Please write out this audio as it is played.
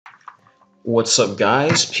What's up,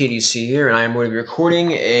 guys? PDC here, and I am going to be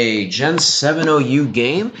recording a Gen 7 OU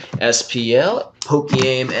game, SPL,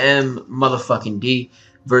 pokeaim M motherfucking D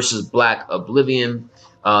versus BlackOblivion.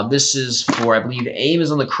 This is for, I believe, AIM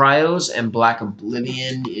is on the Cryos, and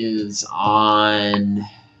BlackOblivion is on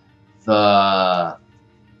the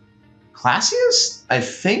Classiest? I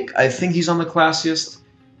think he's on the Classiest.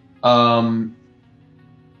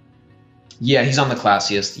 Yeah, he's on the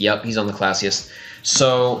Classiest. Yep, he's on the Classiest.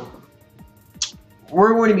 So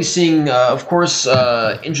we're going to be seeing, of course,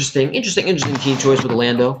 interesting team choice with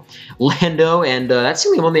Lando, and that's the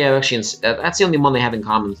only one they have actually. That's the only one they have in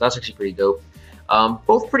common. So that's actually pretty dope.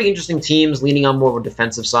 Both pretty interesting teams, leaning on more of a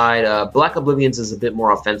defensive side. BlackOblivion's is a bit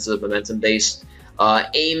more offensive, momentum based.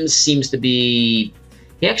 AIM seems to be.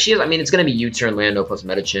 He actually is. I mean, it's going to be U-turn Lando plus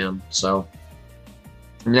Metacham, so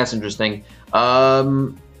I mean that's interesting.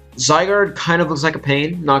 Zygarde kind of looks like a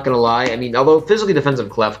pain, not gonna lie. I mean, although physically defensive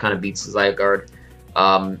Clef kind of beats the Zygarde.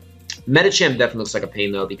 Metacham definitely looks like a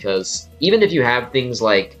pain though, because even if you have things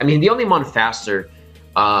like, I mean, the only one faster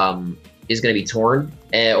is going to be Torn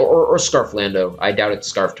or Scarf Lando. I doubt it's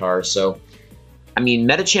Scarf Tar. So, I mean,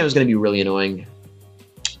 Metacham is going to be really annoying,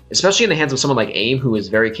 especially in the hands of someone like AIM, who is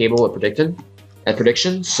very capable at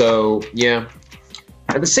prediction. So, yeah.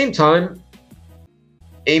 At the same time,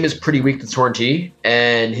 AIM is pretty weak to Torn T,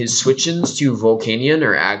 and his switch-ins to Volcanion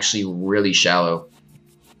are actually really shallow.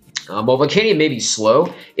 While Volcanion may be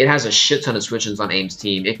slow, it has a shit ton of switch-ins on AIM's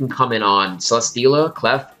team. It can come in on Celesteela,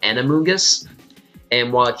 Clef, and Amoonguss.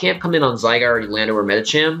 And while it can't come in on Zygarde, Lando, or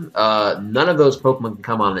Metacham, none of those Pokemon can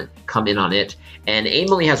come in on it. And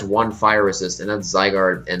AIM only has one fire resist, and that's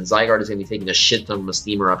Zygarde. And Zygarde is going to be taking a shit ton from a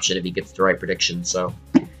Steam Eruption if he gets the right prediction. So,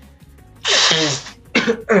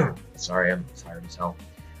 sorry, I'm tired as hell.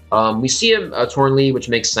 We see a Tornlee, which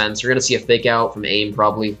makes sense. You're going to see a Fake Out from AIM,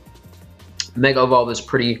 probably. Mega Evolve is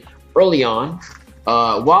pretty early on.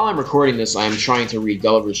 While I'm recording this, I'm trying to read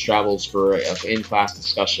Gulliver's Travels for an in-class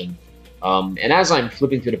discussion. And as I'm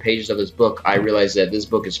flipping through the pages of this book, I realize that this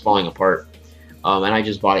book is falling apart. And I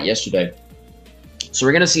just bought it yesterday. So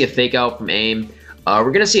we're going to see a Fake Out from AIM. We're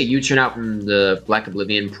going to see a U-turn out from the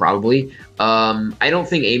BlackOblivion, probably. I don't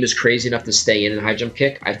think AIM is crazy enough to stay in High Jump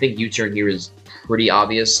Kick. I think U-turn here is pretty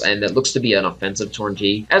obvious, and it looks to be an offensive Torn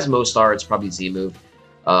T. As most are, it's probably Z-move.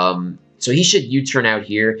 So he should U-turn out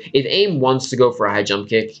here. If AIM wants to go for a High Jump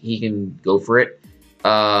Kick, he can go for it.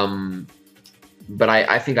 But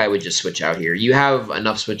I think I would just switch out here. You have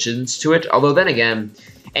enough switch-ins to it. Although then again,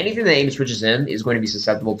 anything that AIM switches in is going to be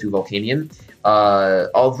susceptible to Volcanion.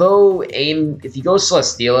 Although AIM, if he goes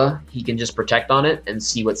Celesteela, he can just protect on it and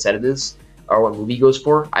see what set it is, or what move he goes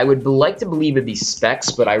for. I would like to believe it'd be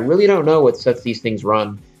Specs, but I really don't know what sets these things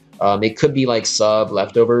run. It could be like sub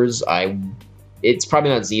leftovers. It's probably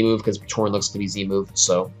not Z-move, because Torn looks to be Z-move,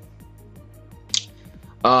 so.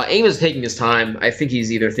 AIM is taking his time. I think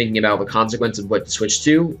he's either thinking about the consequence of what to switch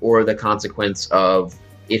to, or the consequence of,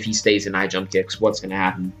 if he stays in High Jump Kicks, what's going to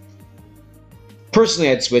happen. Personally,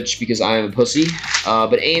 I'd switch because I am a pussy,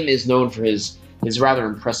 but AIM is known for his rather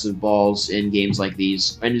impressive balls in games like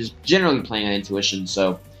these, and is generally playing on intuition,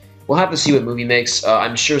 so we'll have to see what move he makes.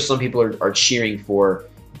 I'm sure some people are cheering for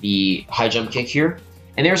the High Jump Kick here.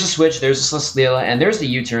 And there's a switch, there's a Celesteela, and there's the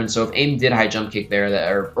U-turn, so if AIM did High Jump Kick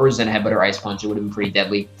there, or Zen Headbutt or Ice Punch, it would have been pretty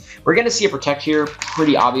deadly. We're going to see a Protect here,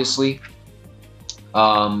 pretty obviously.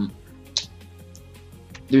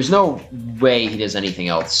 There's no way he does anything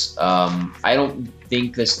else. I don't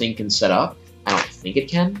think this thing can set up. I don't think it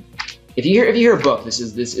can. If you hear a book, this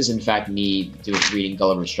is in fact me reading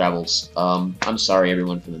Gulliver's Travels. I'm sorry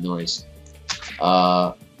everyone for the noise.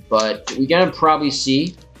 But we're going to probably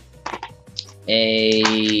see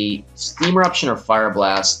a Steam Eruption or Fire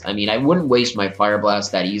Blast. I mean, I wouldn't waste my Fire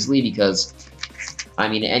Blast that easily because, I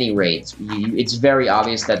mean, at any rate, it's very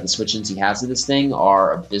obvious that the switch-ins he has to this thing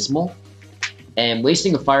are abysmal. And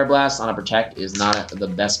wasting a Fire Blast on a Protect is not the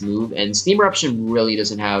best move. And Steam Eruption really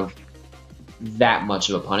doesn't have that much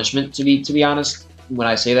of a punishment, to be honest, when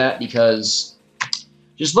I say that, because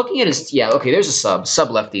just looking at his, yeah, okay, there's a sub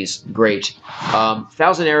lefties, great.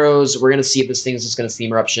 1,000 arrows, we're going to see if this thing is just going to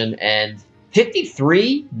Steam Eruption, and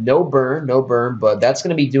 53, no burn, but that's going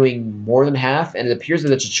to be doing more than half, and it appears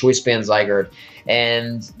that it's a Choice Band Zygarde.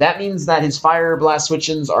 And that means that his Fire Blast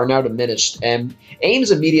switch-ins are now diminished. And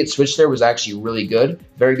AIM's immediate switch there was actually really good.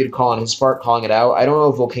 Very good call on his part, calling it out. I don't know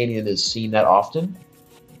if Volcanion is seen that often.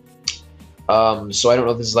 So I don't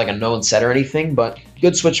know if this is like a known set or anything, but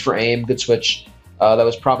good switch for AIM, good switch. That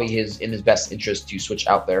was probably in his best interest to switch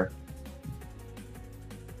out there.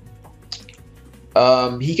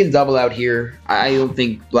 He can double out here. I don't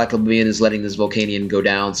think BlackOblivion is letting this Volcanion go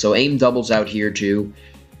down, so AIM doubles out here too.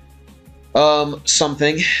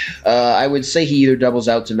 Something. I would say he either doubles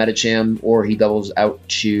out to Medicham or he doubles out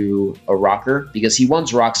to a Rocker because he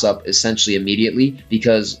wants Rocks Up essentially immediately.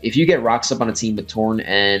 Because if you get Rocks Up on a team with Torn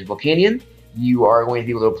and Volcanion, you are going to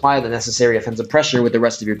be able to apply the necessary offensive pressure with the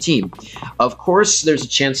rest of your team. Of course, there's a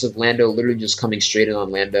chance of Lando literally just coming straight in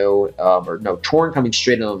on Lando, or no, Torn coming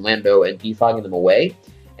straight in on Lando and defogging them away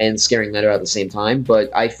and scaring Lando at the same time. But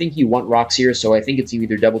I think you want Rocks here, so I think it's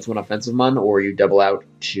either double to an offensive mon or you double out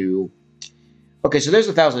to... Okay, so there's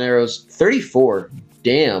 1,000 arrows. 34.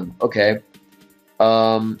 Damn. Okay.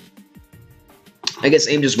 I guess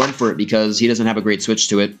AIM just went for it because he doesn't have a great switch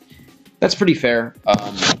to it. That's pretty fair.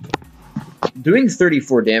 Doing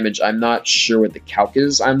 34 damage, I'm not sure what the calc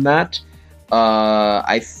is on that.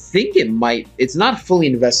 I think it might... It's not fully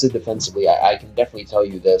invested defensively. I can definitely tell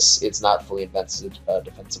you this. It's not fully invested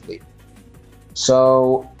defensively.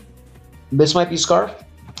 So, this might be Scarf.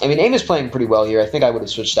 I mean, AIM is playing pretty well here. I think I would have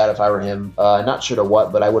switched out if I were him. Not sure to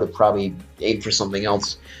what, but I would have probably aimed for something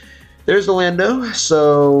else. There's the Lando.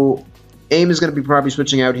 So, AIM is going to be probably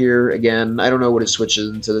switching out here again. I don't know what his switch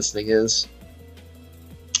into this thing is.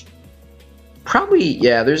 Probably,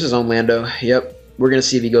 yeah, there's his own Lando. Yep. We're going to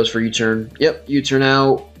see if he goes for U-turn. Yep, U-turn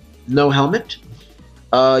out. No helmet.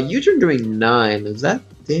 U-turn doing 9. Is that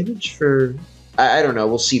damage for... I don't know.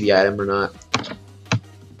 We'll see the item or not.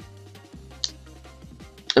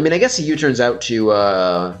 I mean, I guess he U-turns out to,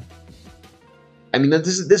 I mean,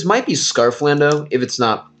 this might be Scarf Lando, if it's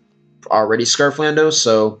not already Scarf Lando,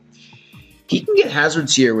 so he can get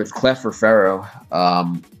hazards here with Clef or Pharaoh,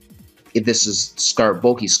 if this is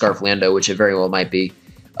bulky Scarf Lando, which it very well might be.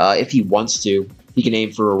 If he wants to, he can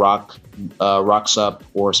aim for a Rocks Up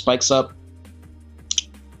or Spikes Up.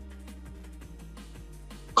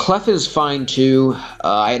 Clef is fine too.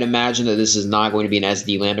 I'd imagine that this is not going to be an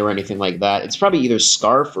SD Lando or anything like that. It's probably either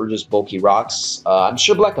Scarf or just bulky Rocks. I'm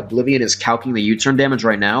sure BlackOblivion is calculating the U-turn damage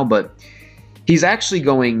right now, but he's actually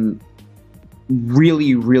going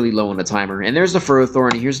really, really low on the timer. And there's the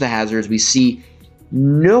Furthorn, and here's the hazards. We see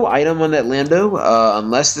no item on that Lando,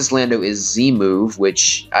 unless this Lando is Z-move,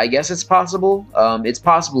 which I guess it's possible. It's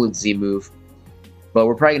possible it's Z-move. But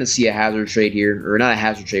we're probably going to see a hazard trade here. Or not a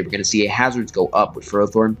hazard trade. We're going to see a hazards go up with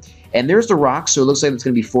Furthorn. And there's the rock. So it looks like it's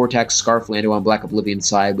going to be 4-attack Scarf Lando on BlackOblivion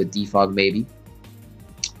side with Defog maybe.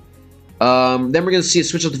 Then we're going to see a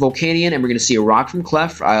switch up to Volcanion. And we're going to see a rock from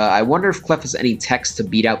Clef. I wonder if Clef has any text to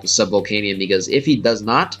beat out the Sub-Volcanion. Because if he does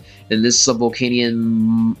not, then this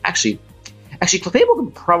Sub-Volcanion... Actually, Clefable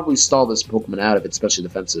can probably stall this Pokemon out if it's special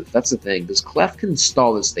defensive. That's the thing. This Clef can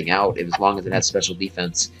stall this thing out as long as it has special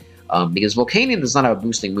defense. Because Volcanion does not have a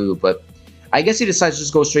boosting move, but I guess he decides to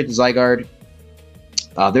just go straight to Zygarde.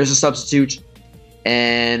 There's a substitute,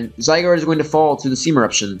 and Zygarde is going to fall to the Seam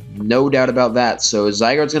Eruption. No doubt about that. So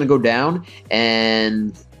Zygarde's going to go down,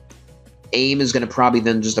 and AIM is going to probably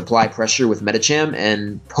then just apply pressure with Medicham,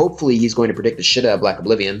 and hopefully he's going to predict the shit out of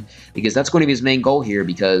BlackOblivion, because that's going to be his main goal here,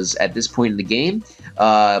 because at this point in the game,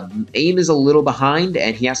 AIM is a little behind,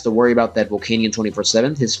 and he has to worry about that Volcanion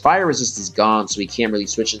 24/7. His fire resist is gone, so he can't really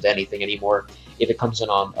switch into anything anymore if it comes in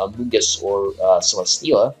on Mungus or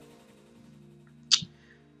Celesteela.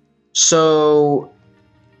 So,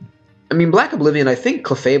 I mean, BlackOblivion, I think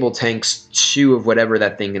Clefable tanks 2 of whatever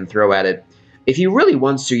that thing can throw at it. If he really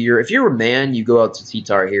wants to, if you're a man, you go out to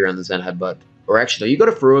T-Tar here on the Zen Headbutt. Or actually, no, you go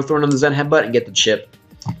to Ferrothorn on the Zen Headbutt and get the chip.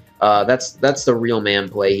 That's the real man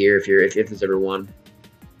play here if there's ever one.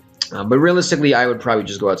 But realistically, I would probably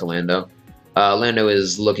just go out to Lando. Lando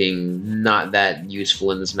is looking not that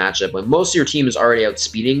useful in this matchup. When most of your team is already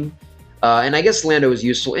outspeeding, and I guess Lando is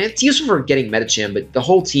useful. And it's useful for getting Medicham, but the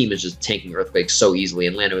whole team is just tanking Earthquake so easily,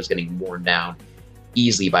 and Lando is getting worn down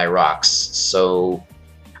easily by rocks. So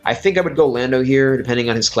I think I would go Lando here, depending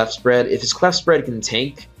on his Clef spread. If his Clef spread can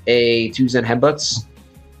tank a 2 Zen Headbutts,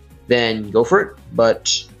 then go for it.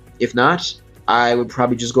 But if not, I would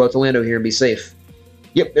probably just go out to Lando here and be safe.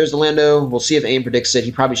 Yep, there's the Lando. We'll see if AIM predicts it.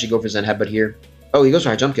 He probably should go for Zen Headbutt here. Oh, he goes for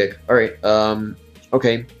High Jump Kick. Alright,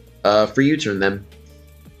 okay. For U-turn then.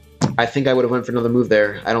 I think I would have went for another move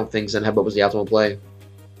there. I don't think Zen Headbutt was the optimal play.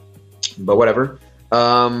 But whatever.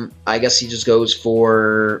 I guess he just goes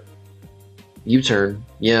for U-turn.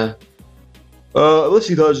 Yeah. Unless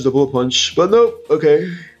he thought it was just a Bullet Punch. But nope,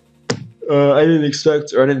 okay. I didn't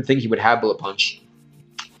expect, or I didn't think he would have Bullet Punch.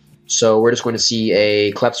 So we're just going to see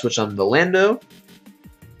a Clef switch on the Lando.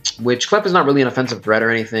 Which Clef is not really an offensive threat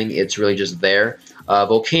or anything. It's really just there.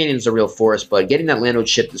 Volcanion is a real force, but getting that Lando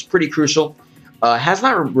chipped is pretty crucial. Has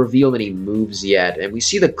not revealed any moves yet, and we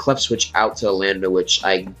see the Clef switch out to Lando, which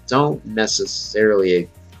I don't necessarily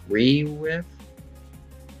agree with.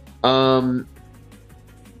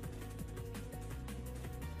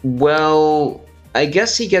 Well, I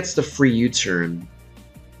guess he gets the free U-turn.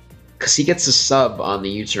 Because he gets a sub on the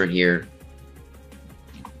U-turn here.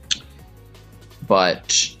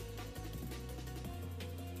 But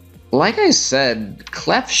like I said,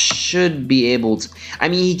 Clef should be able to... I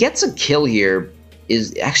mean, he gets a kill here.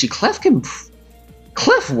 Actually,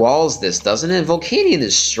 Clef walls this, doesn't it? Volcanion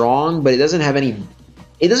is strong, but it doesn't have any...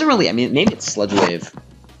 It doesn't really... I mean, maybe it's Sludge Wave.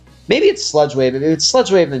 Maybe it's Sludge Wave. If it's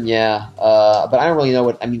Sludge Wave, then yeah. But I don't really know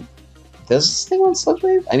what... I mean, does this thing want Sludge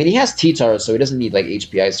Wave? I mean, he has T-Tar, so he doesn't need, like,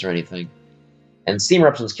 HP Ice or anything. And Steam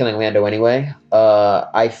Eruption's killing Lando anyway.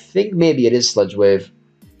 I think maybe it is Sludge Wave.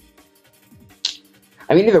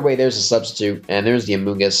 I mean, either way, there's a substitute, and there's the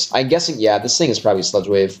Amoonguss. I'm guessing, yeah, this thing is probably Sludge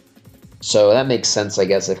Wave. So that makes sense, I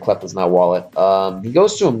guess, if Clef does not wall it. He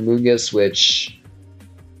goes to Amoonguss, which...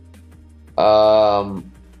 well,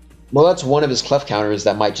 that's one of his Clef counters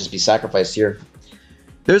that might just be sacrificed here.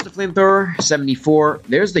 There's the Flamethrower, 74.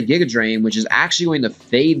 There's the Giga Drain, which is actually going to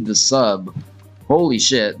fade the sub. Holy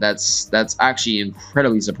shit, that's actually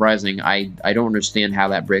incredibly surprising. I don't understand how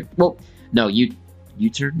that break... Well, no,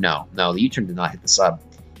 U-turn? No, the U-turn did not hit the sub.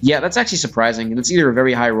 Yeah, that's actually surprising. It's either a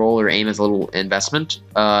very high roll or aim as a little investment.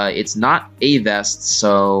 It's not a vest,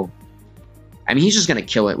 so... I mean, he's just going to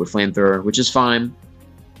kill it with Flamethrower, which is fine.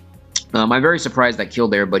 I'm very surprised that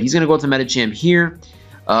killed there, but he's going to go to Medicham here.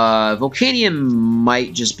 Volcanion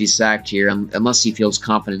might just be sacked here, unless he feels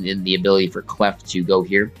confident in the ability for Clef to go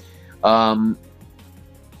here.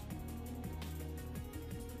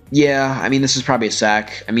 Yeah, I mean, this is probably a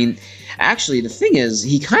sack. I mean, actually, the thing is,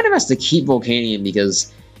 he kind of has to keep Volcanion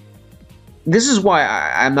because... This is why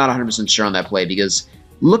I'm not 100% sure on that play, because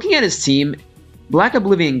looking at his team,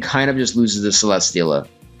 BlackOblivion kind of just loses the Celesteela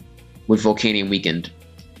with Volcanion weakened.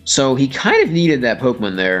 So he kind of needed that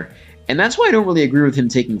Pokemon there, and that's why I don't really agree with him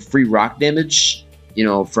taking free rock damage, you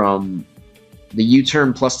know, from the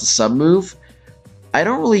U-turn plus the sub move. I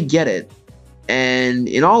don't really get it. And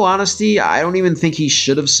in all honesty, I don't even think he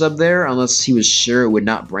should have subbed there unless he was sure it would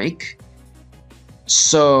not break.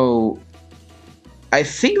 So I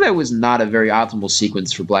think that was not a very optimal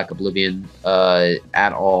sequence for BlackOblivion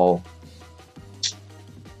at all.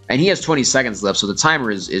 And he has 20 seconds left, so the timer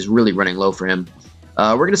is really running low for him.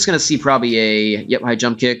 We're just going to see probably a, yep, high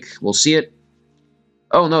jump kick. We'll see it.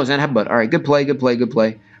 Oh, no, it's not headbutt. All right, good play, good play, good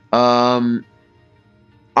play. On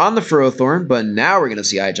the Ferrothorn, but now we're going to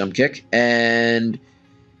see high jump kick. And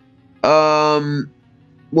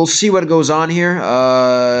we'll see what goes on here.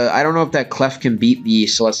 I don't know if that Clef can beat the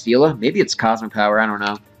Celesteela. Maybe it's Cosmic Power. I don't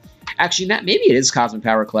know. Actually, maybe it is Cosmic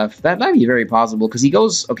Power Clef. That might be very possible because he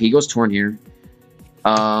goes... Okay, he goes Torn here.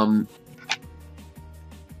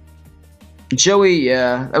 Joey,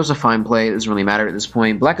 yeah, that was a fine play. It doesn't really matter at this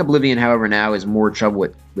point. BlackOblivion, however, now is more trouble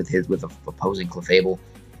with opposing Clefable.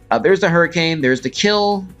 There's the Hurricane. There's the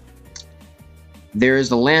kill. There's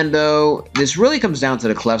the Lando. This really comes down to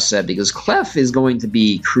the Clef set because Clef is going to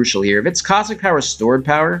be crucial here. If it's Cosmic Power Stored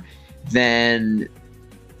Power, then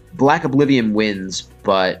BlackOblivion wins,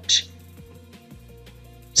 but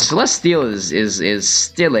Celesteela is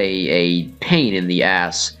still a pain in the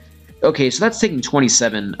ass. Okay, so that's taking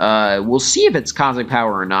 27. We'll see if it's Cosmic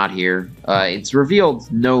Power or not here. It's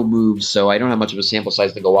revealed no moves, so I don't have much of a sample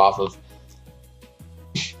size to go off of.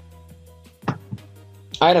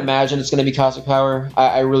 I'd imagine it's going to be Cosmic Power.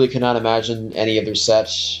 I really could not imagine any other set.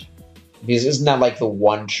 Because isn't that like the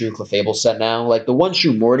one true Clefable set now? Like the one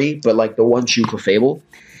true Morty, but like the one true Clefable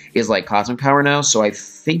is like Cosmic Power now. So I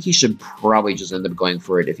think he should probably just end up going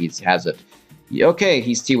for it if he has it. Okay,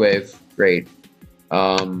 he's T-Wave. Great.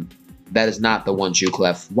 That is not the one true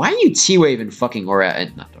Clef. Why are you T-Wave in fucking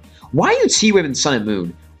why are you T-Wave in Sun and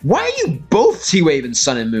Moon? Why are you both T-Wave in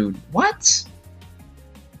Sun and Moon? What?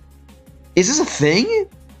 Is this a thing?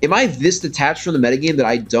 Am I this detached from the metagame that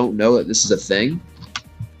I don't know that this is a thing?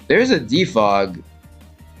 There's a defog,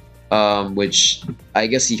 which I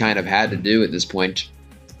guess he kind of had to do at this point.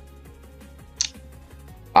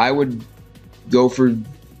 I would go for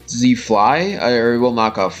Z-Fly, or we'll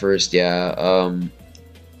knock off first, yeah.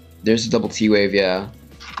 There's a double T-Wave, yeah.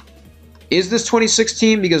 Is this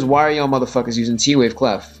 2016? Because why are y'all motherfuckers using T-Wave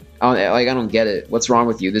Clef? I don't get it. What's wrong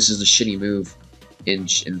with you? This is a shitty move in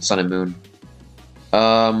Sun and Moon.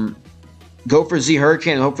 Go for Z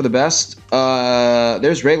Hurricane and hope for the best.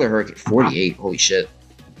 There's regular Hurricane. 48. Holy shit.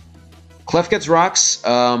 Clef gets rocks,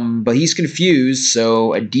 but he's confused,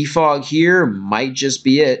 so a defog here might just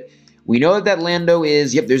be it. We know that Lando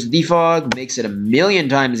is... Yep, there's a defog. Makes it a million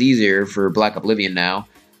times easier for BlackOblivion now.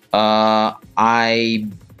 I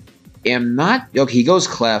am not... Okay, he goes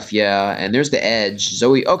Clef, yeah, and there's the Edge.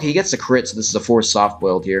 Zoe... Okay, he gets the crit, so this is a 4 soft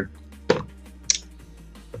boiled here.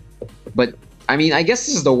 But I mean, I guess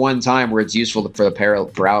this is the one time where it's useful for the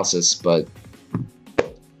paralysis, but...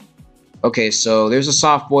 Okay, so there's a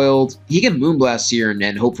soft-boiled. He can Moonblast here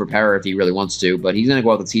and hope for para if he really wants to, but he's going to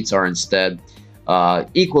go out with T-Tar instead.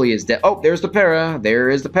 Equally is dead. Oh, there's the para. There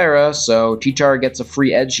is the para, so T-Tar gets a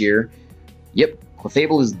free edge here. Yep,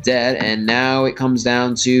 Clefable is dead, and now it comes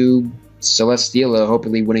down to Celesteela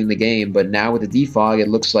hopefully winning the game, but now with the Defog, it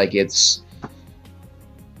looks like it's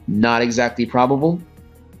not exactly probable.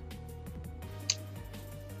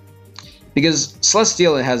 Because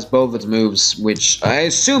Celesteela has both of its moves, which I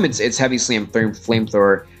assume it's Heavy Slam,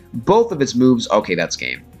 Flamethrower. Both of its moves, okay, that's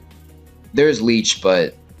game. There's Leech,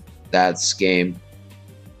 but that's game.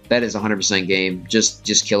 That is 100% game. Just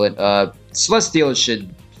kill it. Celesteela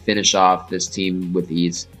should finish off this team with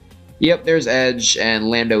ease. Yep, there's Edge, and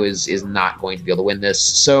Lando is not going to be able to win this.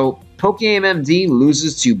 So, pokeaim MD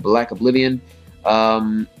loses to BlackOblivion.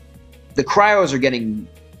 The Cryos are getting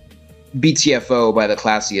BTFO by the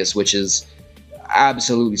Classius, which is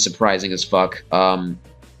absolutely surprising as fuck.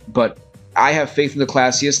 But I have faith in the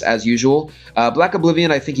Classius, as usual.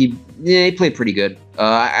 BlackOblivion, I think he played pretty good.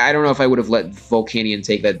 I don't know if I would have let Volcanion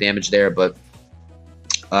take that damage there, but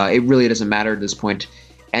it really doesn't matter at this point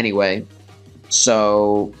anyway.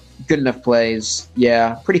 So, good enough plays.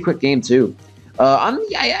 Yeah, pretty quick game, too.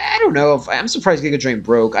 I don't know. I'm surprised Giga Drain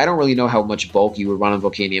broke. I don't really know how much bulk you would run on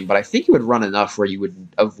Volcanion, but I think you would run enough where you would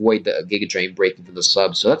avoid the Giga Drain breaking from the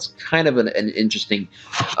sub. So that's kind of an interesting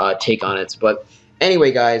take on it. But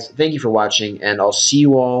anyway, guys, thank you for watching, and I'll see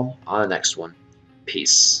you all on the next one.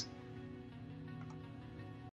 Peace.